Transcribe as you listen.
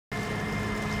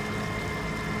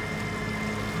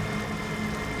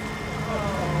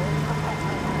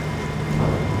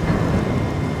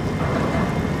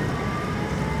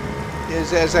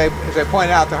is, as I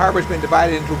pointed out, the harbor's been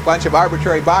divided into a bunch of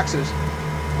arbitrary boxes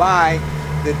by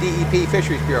the DEP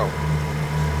Fisheries Bureau.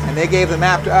 And they gave the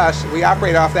map to us. We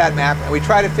operate off that map, and we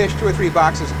try to fish 2 or 3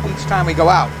 boxes each time we go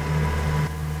out.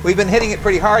 We've been hitting it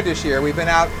pretty hard this year. We've been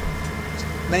out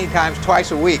many times,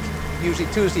 twice a week,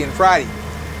 usually Tuesday and Friday.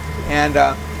 And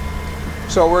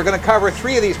so we're going to cover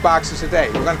 3 of these boxes today.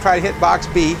 We're going to try to hit box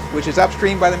B, which is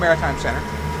upstream by the Maritime Center.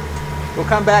 We'll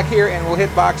come back here and we'll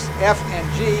hit box F and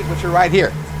G, which are right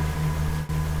here.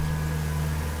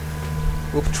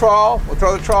 We'll trawl. We'll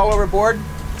throw the trawl overboard.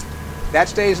 That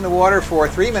stays in the water for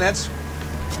 3 minutes.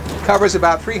 Covers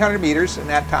about 300 meters in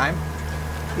that time.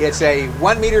 It's a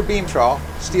 1-meter beam trawl,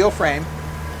 steel frame.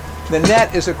 The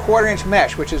net is a 1/4-inch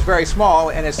mesh, which is very small,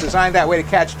 and it's designed that way to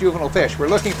catch juvenile fish. We're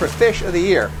looking for fish of the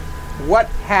year. What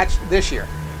hatched this year?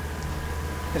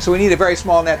 And so we need a very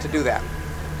small net to do that.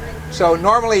 So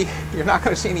normally you're not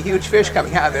going to see any huge fish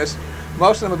coming out of this.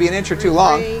 Most of them will be an inch or 2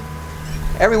 long.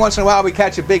 Every once in a while we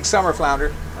catch a big summer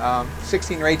flounder,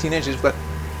 16 or 18 inches, but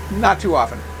not too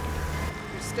often.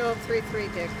 You're still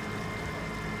 3-3, Dick.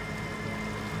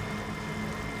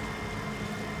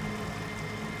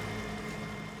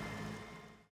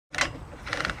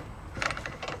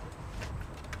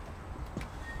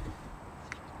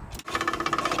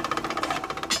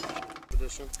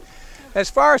 As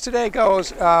far as today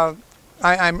goes,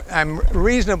 I'm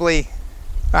reasonably,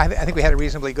 I think we had a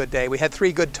reasonably good day. We had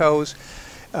 3 good tows.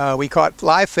 We caught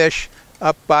live fish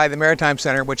up by the Maritime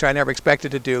Center, which I never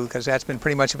expected to do because that's been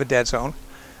pretty much of a dead zone.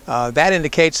 That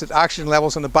indicates that oxygen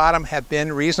levels on the bottom have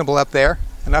been reasonable up there,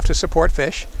 enough to support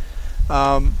fish.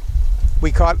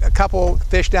 We caught a couple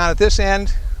fish down at this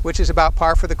end, which is about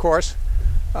par for the course.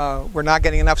 We're not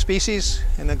getting enough species.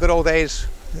 In the good old days,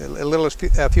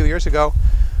 a few years ago,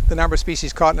 the number of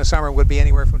species caught in the summer would be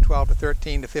anywhere from 12 to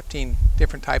 13 to 15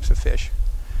 different types of fish.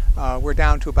 We're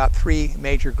down to about 3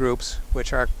 major groups,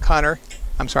 which are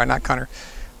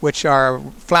which are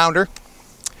flounder,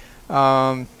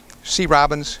 sea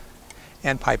robins,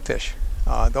 and pipefish.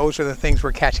 Those are the things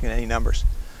we're catching in any numbers.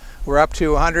 We're up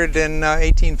to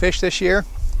 118 fish this year.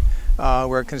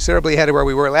 We're considerably ahead of where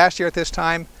we were last year at this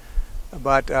time,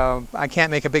 but I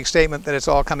can't make a big statement that it's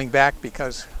all coming back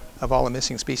because of all the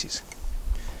missing species.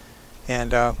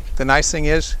 And the nice thing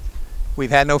is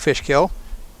we've had no fish kill.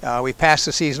 We've passed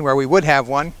the season where we would have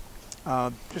one.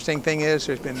 Interesting thing is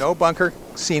there's been no bunker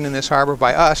seen in this harbor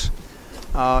by us,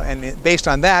 and based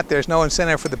on that there's no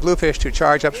incentive for the bluefish to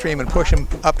charge upstream and push them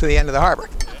up to the end of the harbor,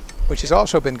 which has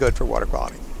also been good for water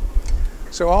quality.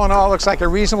 So all in all, looks like a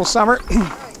reasonable summer,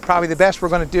 probably the best we're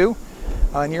going to do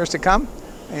in years to come,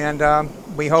 and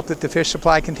we hope that the fish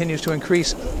supply continues to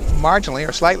increase marginally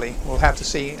or slightly. We'll have to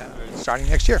see starting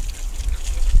next year.